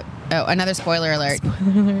Spears got another spoiler alert.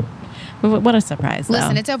 What a surprise!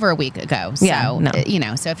 Listen, though. it's over a week ago, so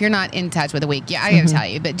so if you're not in touch with a week, I got to tell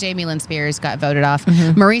you. But Jamie Lynn Spears got voted off.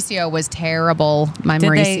 Mauricio was terrible.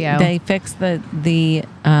 Mauricio. They fixed the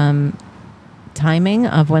timing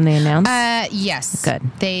of when they announced? Yes. Good.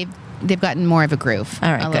 They've gotten more of a groove.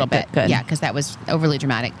 All right, a little bit. Good. Yeah, because that was overly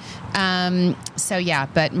dramatic. So yeah,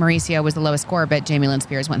 but Mauricio was the lowest score, but Jamie Lynn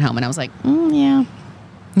Spears went home, and I was like, yeah.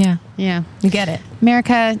 You get it.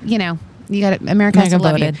 America, you got it. America has to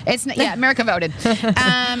love voted. you. It's America voted.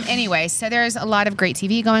 Anyway, so there's a lot of great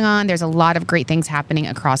TV going on. There's a lot of great things happening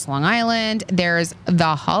across Long Island. There's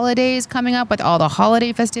the holidays coming up with all the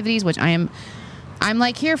holiday festivities, which I'm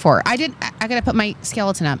like here for. I got to put my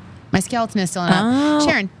skeleton up. My skeleton is still not up.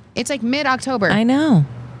 Sharon, it's like mid-October. I know.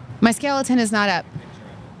 My skeleton is not up.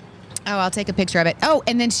 Oh, I'll take a picture of it. Oh,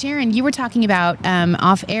 and then Sharon, you were talking about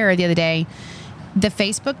off air the other day, the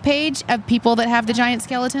Facebook page of people that have the giant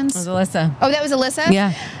skeletons. It was Alyssa. Oh, that was Alyssa?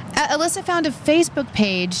 Yeah. Alyssa found a Facebook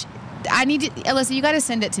page. Alyssa, you got to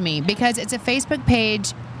send it to me because it's a Facebook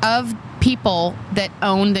page of people that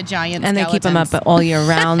own the giant and skeletons. they keep them up all year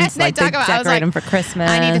round. Like they decorate them for Christmas.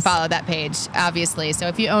 I need to follow that page, obviously. So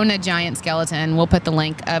if you own a giant skeleton, we'll put the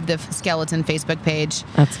link of the skeleton Facebook page.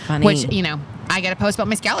 That's funny. Which, I got to post about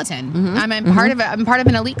my skeleton. I'm part of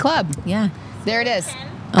an elite club. Yeah. There it is.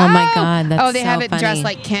 Oh my God, that's they so have it funny. dressed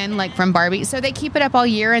like Ken, like from Barbie. So they keep it up all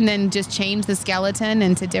year and then just change the skeleton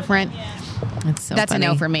into different. That's funny. A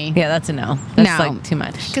no for me. Yeah, that's a no. That's like too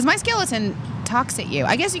much. Because my skeleton talks at you.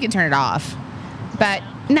 I guess you can turn it off, but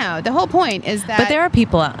no. The whole point is that. But there are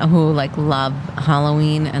people who like love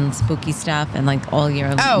Halloween and spooky stuff and like all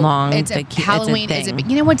year long. Halloween is a big.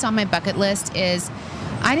 You know what's on my bucket list is.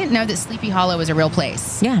 I didn't know that Sleepy Hollow was a real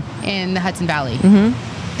place. Yeah. In the Hudson Valley.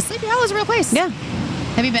 Sleepy Hollow is a real place. Yeah.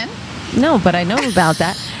 Have you been? No, but I know about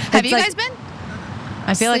that. Have you guys been?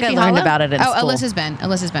 I feel Sleepy like I learned Hollow? about it in school. Alyssa's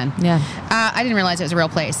been. Yeah. I didn't realize it was a real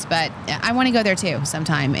place, but I want to go there too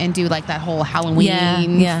sometime and do like that whole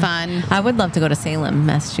Halloween fun. I would love to go to Salem,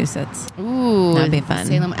 Massachusetts. Ooh. That'd be fun.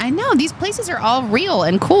 Salem. I know. These places are all real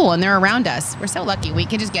and cool and they're around us. We're so lucky. We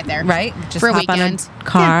can just get there. Right? Just for a hop weekend. on a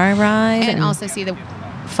car ride. And also see the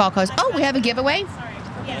fall coast. Oh, we have a giveaway?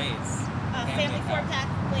 Yes. Family 4-pack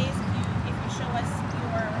Blaze if you show us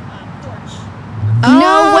your porch.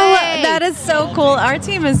 No way. That is so cool. Our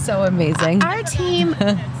team is so amazing. Our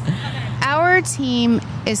team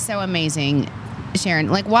is so amazing, Sharon.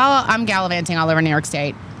 Like while I'm gallivanting all over New York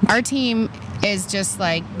State, our team is just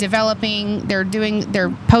like developing. They're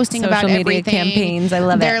posting Social about media everything. campaigns. I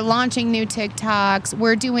love it. They're launching new TikToks.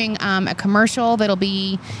 We're doing a commercial that'll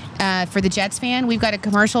be for the Jets fan. We've got a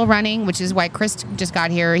commercial running, which is why Chris just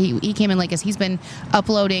got here. He came in late because he's been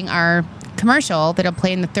uploading our commercial that'll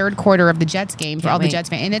play in the third quarter of the Jets game for all the Jets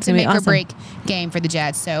fans. And it's a make or break game for the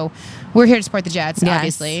Jets. So we're here to support the Jets,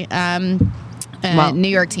 obviously. New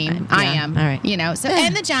York team. I am. All right.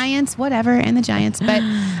 And the Giants, whatever, and the Giants. But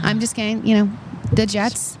I'm just kidding, the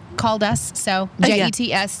Jets called us. So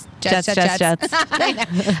Jets. Jets.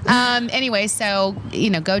 Anyway, so,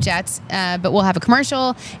 go Jets. But we'll have a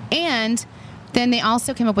commercial. And then they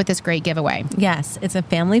also came up with this great giveaway. Yes. It's a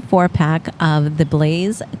family 4-pack of the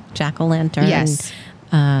Blaze Jack-O-Lantern. Yes.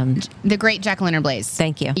 The Great Jack-o'-lantern Blaze.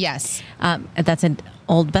 Thank you. Yes. That's an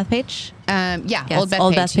Old Bethpage? Yeah, Yes, Old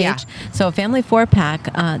Bethpage. Yeah. So a family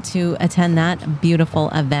 4-pack to attend that beautiful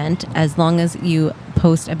event, as long as you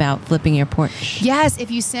post about flipping your porch. Yes,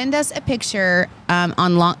 if you send us a picture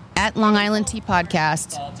at Long Island Tea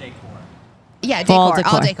Podcast. All decor. Yeah, Fall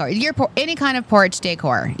decor. All decor. Any kind of porch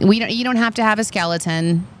decor. You don't have to have a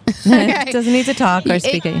skeleton. It doesn't need to talk or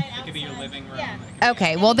speak. It could be your living room. Yeah.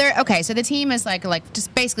 Okay, well, so the team is like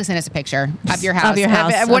just basically send us a picture of your house, Of your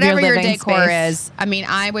house, of whatever your your living decor space. is. I mean,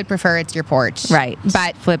 I would prefer it's your porch, Right.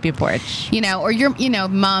 But flip your porch. or your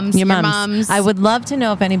mums, Your mums. I would love to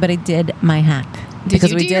know if anybody did my hack. Did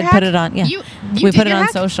because you we do your did put hack? it on. Yeah. You we did put it your on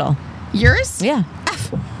hack? social. yours. Yeah.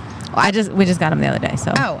 We just got them the other day.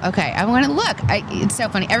 So. Oh, okay. I want to look. It's so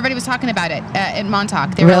funny. Everybody was talking about it at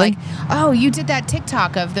Montauk. They were Really? like, "Oh, you did that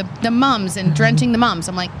TikTok of the mums and drenching the mums."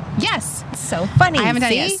 I'm like, "Yes." So funny. I haven't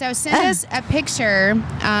done it see? yet. So send us a picture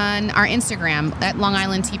on our Instagram at Long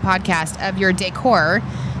Island Tea Podcast of your decor.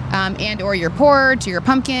 And or your porch, or your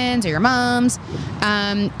pumpkins, or your mums,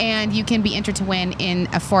 and you can be entered to win in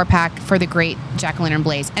a 4-pack for the Great Jack-o'-lantern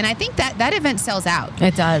Blaze. And I think that event sells out.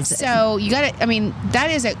 It does. So you got to. I mean,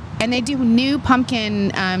 that is and they do new pumpkin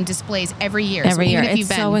displays every year. Every so year. even if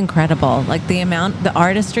It's so incredible. Like the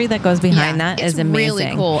artistry that goes behind Yeah, that it's is amazing.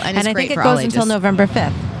 really cool, and it's I great think it for all goes until ages. November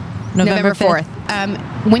 5th. November 4th.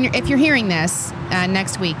 If you're hearing this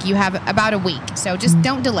next week, you have about a week. So just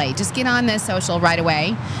don't delay. Just get on this social right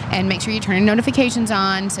away and make sure you turn notifications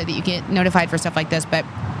on so that you get notified for stuff like this. But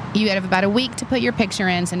you have about a week to put your picture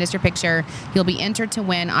in. Send us your picture. You'll be entered to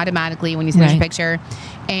win automatically when you send us your picture.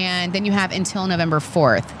 And then you have until November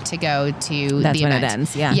 4th to go to That's the when event. it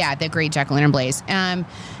ends, yeah. Yeah, the Great Jack-o'-lantern Blaze.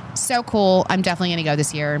 So cool. I'm definitely going to go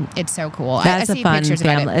this year. It's so cool. That's I a see fun pictures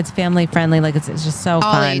about family. it. It's family friendly. Like it's just so All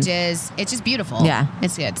fun. ages. It's just beautiful. Yeah.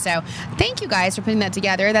 It's good. So thank you guys for putting that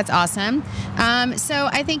together. That's awesome. So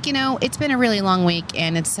I think, it's been a really long week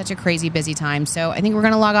and it's such a crazy busy time. So I think we're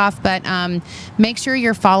going to log off, but make sure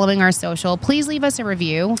you're following our social. Please leave us a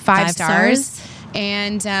review, 5 stars.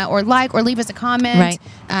 And or leave us a comment.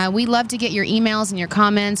 Right. We love to get your emails and your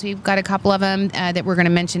comments. We've got a couple of them that we're going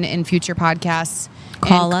to mention in future podcasts.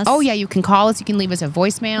 Call us. Oh yeah, you can call us. You can leave us a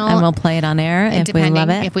voicemail, And we'll play it on air if we love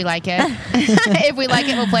it. If we like it, if we like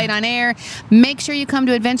it, we'll play it on air. Make sure you come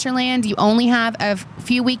to Adventureland. You only have a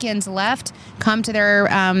few weekends left. Come to their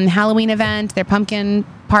Halloween event, their pumpkin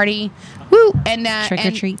party. Woo! And Trick or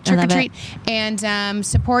treat. trick I or love treat, and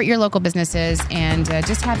support your local businesses, and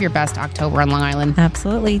just have your best October on Long Island.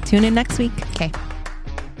 Absolutely. Tune in next week. Okay.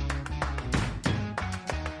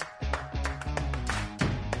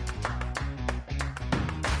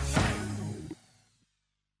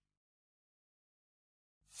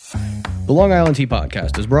 The Long Island Tea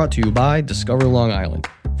Podcast is brought to you by Discover Long Island.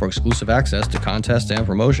 For exclusive access to contests and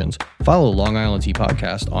promotions, follow Long Island Tea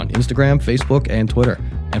Podcast on Instagram, Facebook, and Twitter.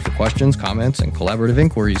 And for questions, comments, and collaborative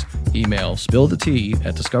inquiries, email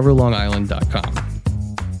spillthetea@discoverlongisland.com.